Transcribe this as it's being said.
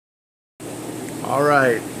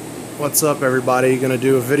Alright, what's up everybody? Gonna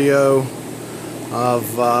do a video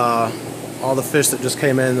of all the fish that just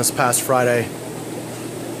came in this past Friday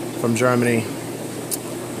from Germany.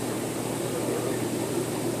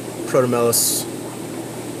 Protomellus,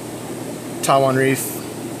 Taiwan Reef,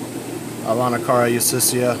 Alanacara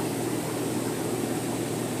eucisia.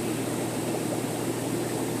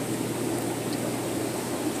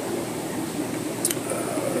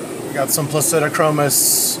 We got some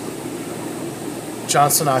Placidochromis,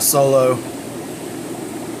 Johnson Isolo,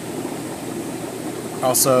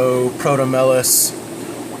 also Protomellus,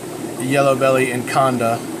 Yellow Belly, and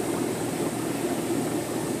Conda.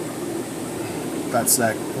 That's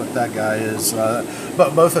what that guy is.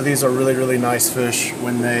 But both of these are really nice fish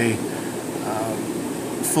when they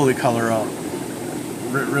fully color up.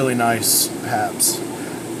 Really nice haps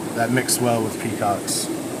that mix well with peacocks.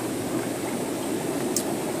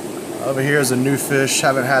 Over here is a new fish.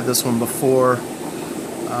 Haven't had this one before.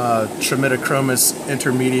 Trimitochromis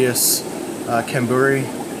intermedius Kamburi.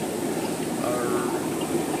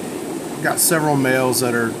 Got several males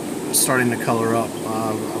that are starting to color up.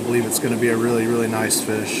 I believe it's going to be a really nice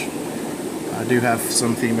fish. I do have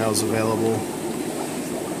some females available.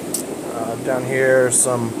 Down here,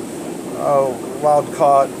 some wild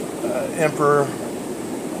caught emperor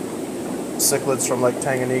cichlids from Lake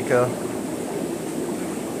Tanganyika.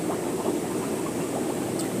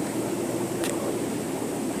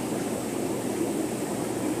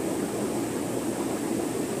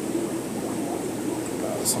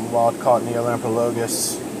 Some wild caught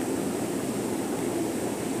Neolamprologus.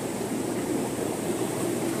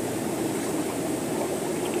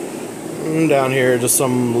 Down here, just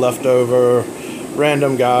some leftover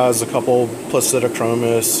random guys, a couple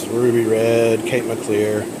Placidochromis, Ruby Red, Cape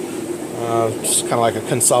McClear. Just kind of like a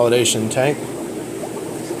consolidation tank.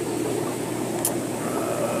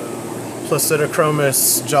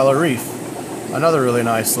 Placidochromis Jala Reef, another really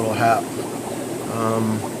nice little hap.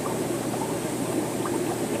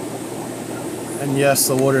 And yes,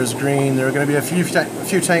 the water is green. There are going to be a few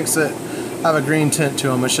tanks that have a green tint to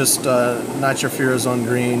them. It's just nitrofurazone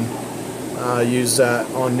green. Use that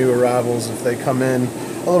on new arrivals if they come in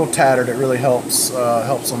a little tattered. It really helps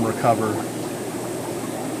them recover.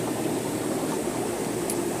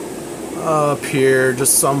 Up here,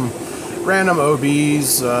 just some random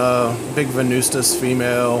OBs. Big Venustus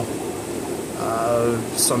female.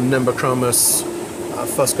 Some Nimbochromis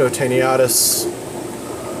fuscotaeniatus.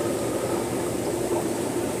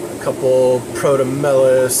 Couple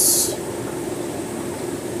Protomellus,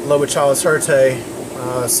 Lobachalis hirte.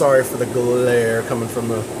 Sorry for the glare coming from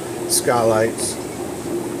the skylights.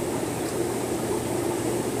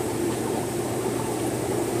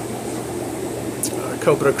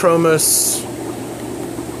 Copedochromis,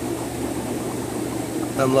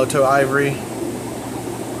 Umloto ivory.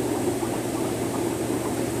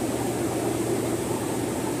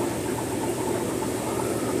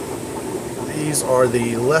 These are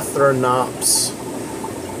the Lethrinops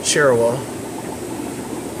Cherawa.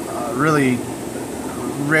 Really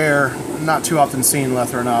rare, not too often seen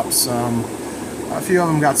Lethrinops. A few of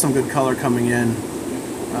them got some good color coming in.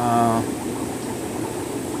 A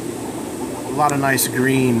lot of nice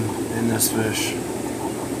green in this fish.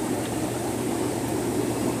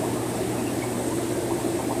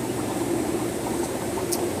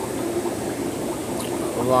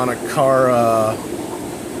 Alanacara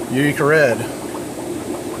Eureka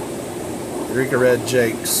Red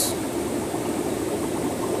Jakes.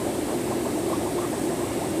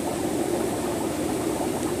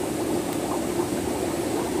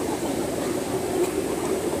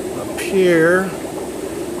 Up here,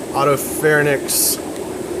 Autopharynx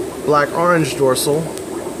black-orange dorsal.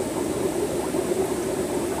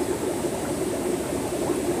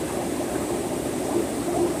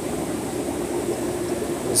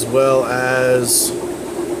 As well as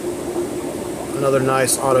another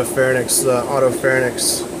nice Autopharynx, the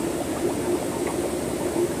Autopharynx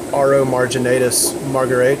Aro marginatus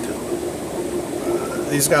marguerite.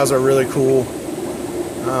 These guys are really cool.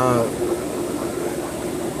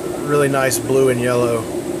 Really nice blue and yellow.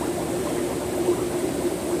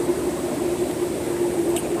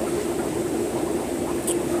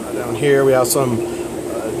 Down here we have some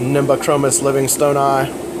Nimbochromis livingstoni,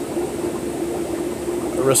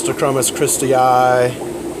 Aristochromis christii,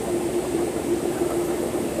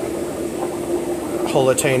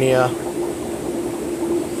 Holitania,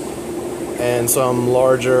 and some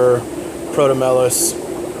larger Protomellus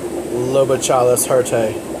Lobachalis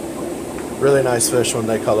hirte. Really nice fish when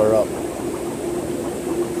they color up.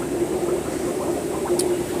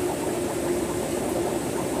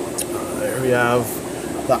 There we have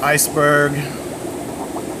the iceberg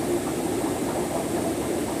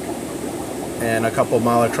and a couple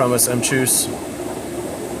Monochromis M-Chus.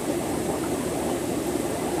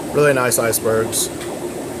 Really nice icebergs.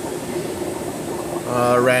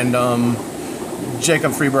 Random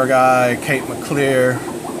Jacob Freeberg Eye, Cape McClear.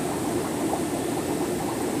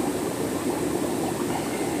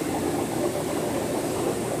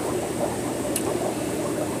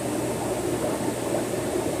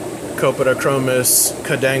 Copodochromis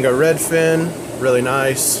Kadanga Redfin, really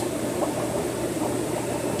nice.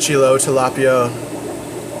 Chilo Tilapia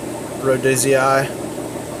Rhodesii. I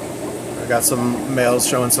got some males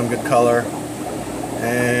showing some good color.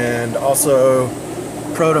 And also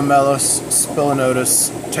Protomelus Spilinotus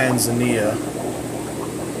Tanzania.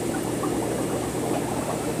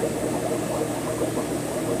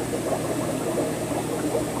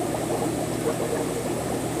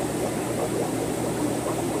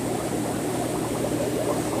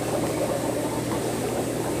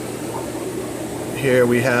 Here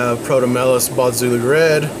we have Protomelus Baudzulu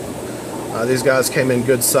Red. These guys came in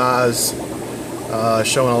good size,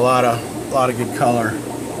 showing a lot of good color.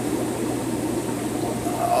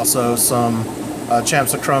 Also some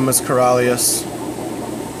Champsochromis Coralius.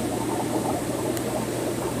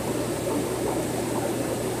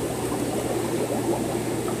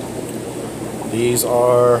 These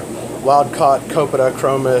are wild-caught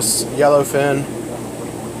Copodochromis Yellowfin.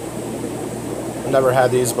 Never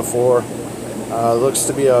had these before. Looks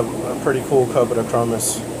to be a pretty cool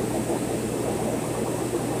Copodochromis.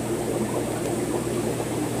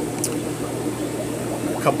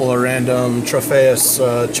 A couple of random Trophaeus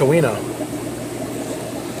Chowina.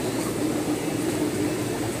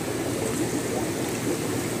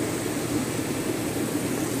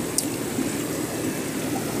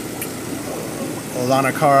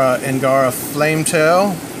 Lanacara Angara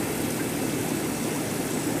Flametail.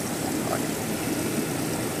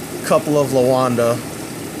 Couple of Lawanda.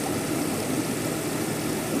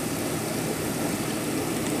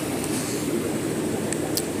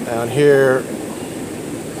 Down here,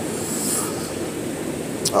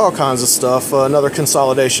 all kinds of stuff. Another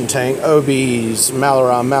consolidation tank. OBs,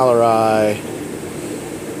 Malarai.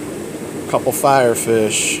 Couple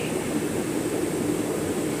Firefish.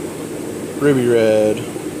 Ruby Red.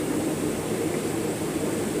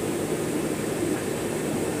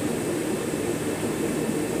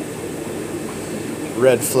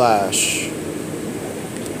 Red Flash.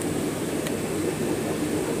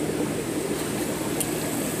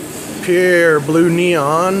 Pure Blue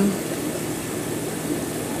Neon.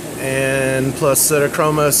 And plus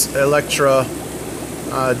Pseudochromis Electra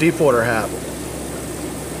Deepwater Hap.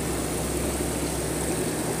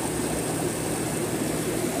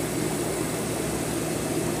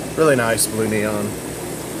 Really nice Blue Neon.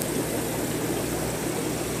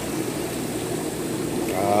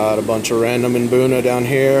 Got a bunch of random Mbuna down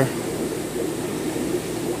here.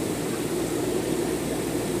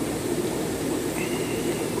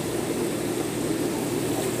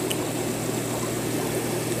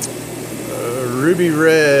 Ruby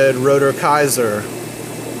Red Rotor Kaiser.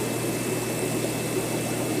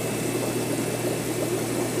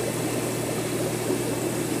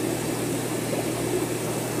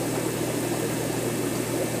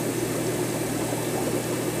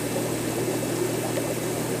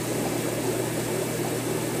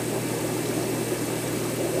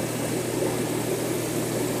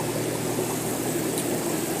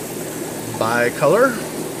 Bicolor.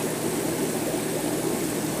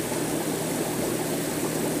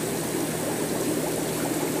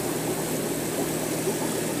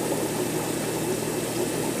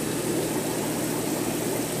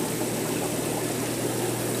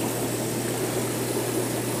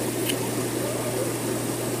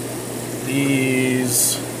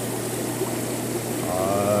 These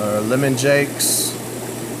are Lemon Jakes.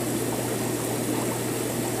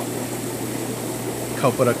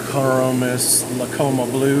 Copodochromis Lacoma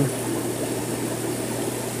Blue.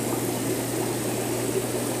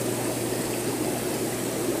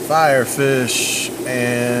 Firefish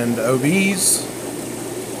and OBs.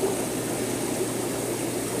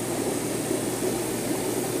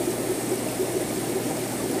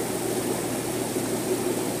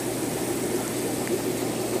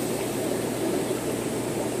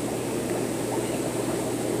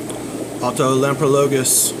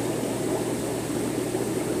 Autolamprologus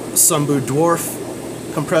Sumbu Dwarf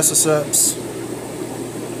Compressiceps.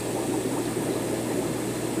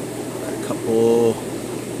 A couple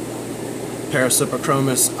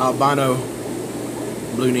Parasipochromis Albino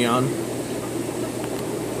Blue Neon.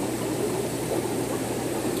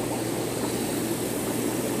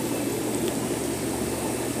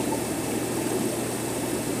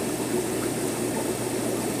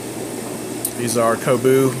 These are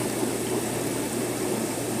Kobu.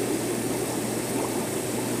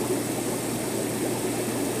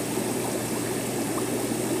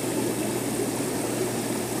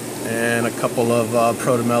 And a couple of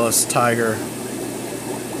Protomelis Tiger.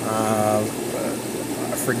 I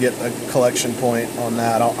forget the collection point on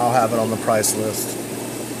that. I'll have it on the price list.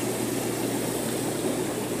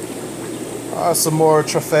 Some more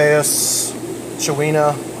Trophaeus,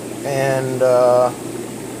 Chewina, and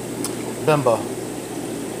Bimba.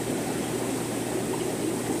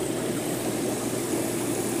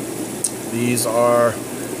 These are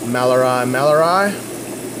Malarai.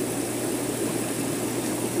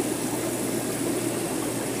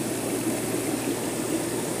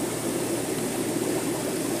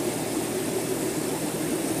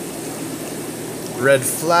 Red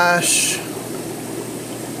Flash,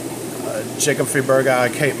 Jacob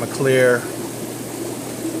Freeberga, Kate McClear,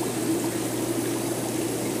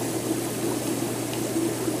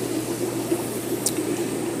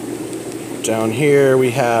 down here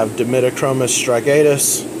we have Dimitochromis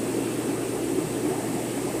strigatus,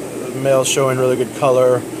 male showing really good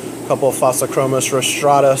color, a couple of Phosochromis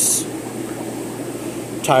rostratus,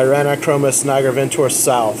 Tyrannochromis nigerventor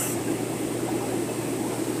south,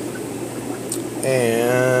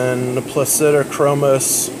 and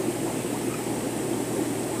Placidochromis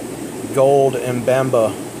gold and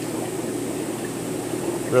Bamba.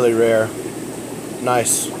 Really rare.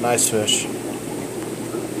 Nice fish.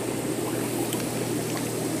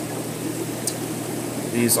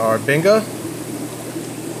 These are Binga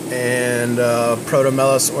and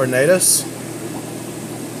Protomelis ornatus.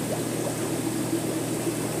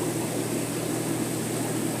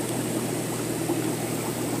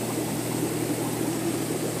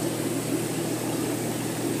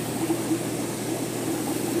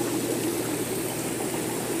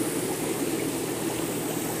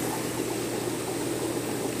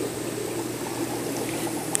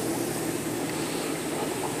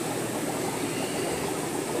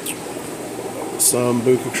 Some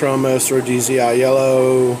Buccochromis rhodesii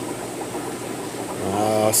yellow.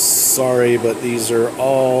 Sorry, but these are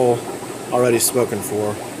all already spoken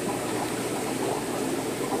for.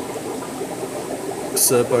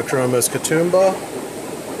 Sipochromis Katoomba.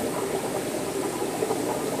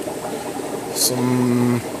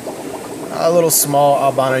 Some little small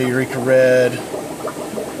albino Eureka red,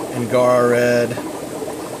 Angara red.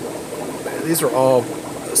 These are all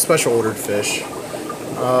special ordered fish.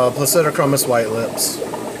 Placidochromis white lips.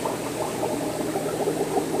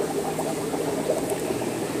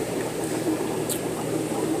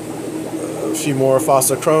 A few more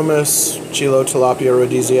Phosochromis, Chilo tilapia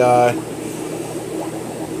rhodesii,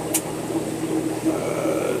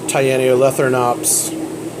 Tyaneo-Lethernops,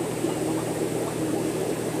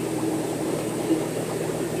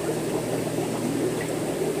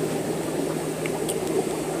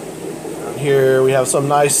 here we have some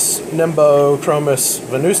nice Nimbochromis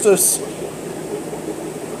venustus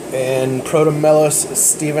and Protomelis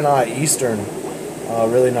steveni eastern.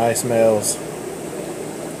 Really nice males.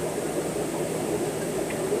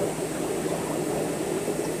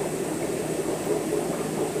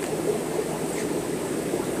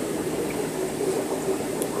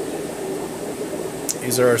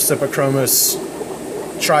 These are Sipochromis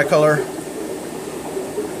tricolor.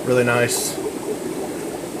 Really nice.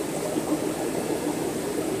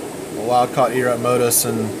 Wild caught Eretmodus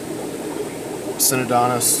and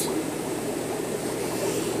Synodonus.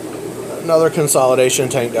 Another consolidation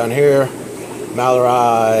tank down here.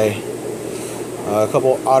 Malarai. A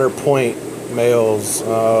couple Otter Point males.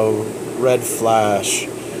 Red Flash.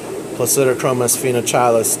 Placidochromis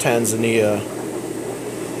phenochilis Tanzania.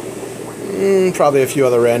 Probably a few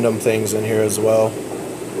other random things in here as well.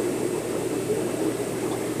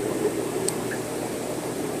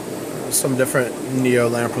 Some different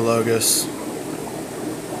Neolamprologus.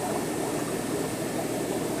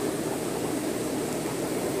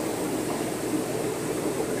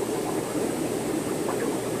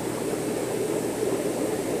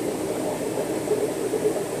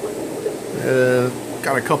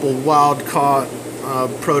 Got a couple wild caught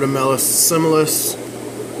Protomelis similis.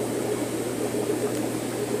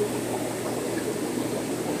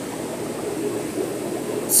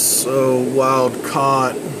 So wild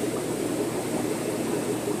caught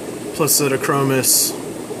Placidochromis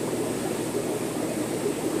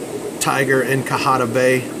tiger in Kahata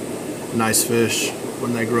Bay. Nice fish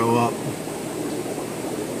when they grow up.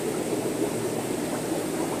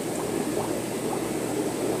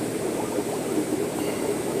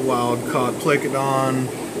 Wild caught Placodon,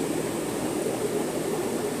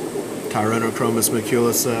 Tyrannochromis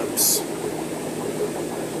maculiceps.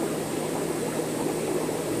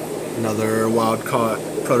 Another wild caught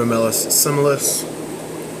Protomellus similis.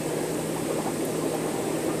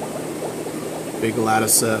 Big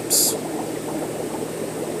laticeps.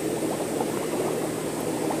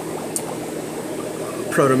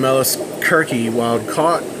 Protomellus kirky wild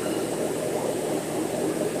caught.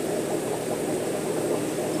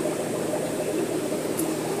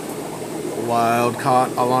 Wild caught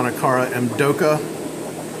Alanacara mdoka.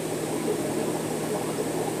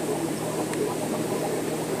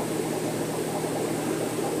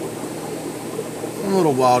 A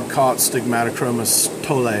little wild caught Stigmatochromis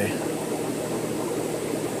tolle.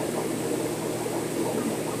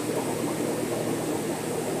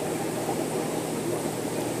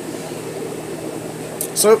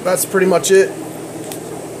 So that's pretty much it.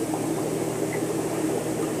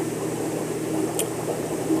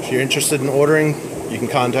 If you're interested in ordering, you can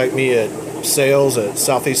contact me at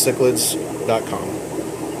sales@southeastcichlids.com.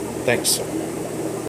 Thanks.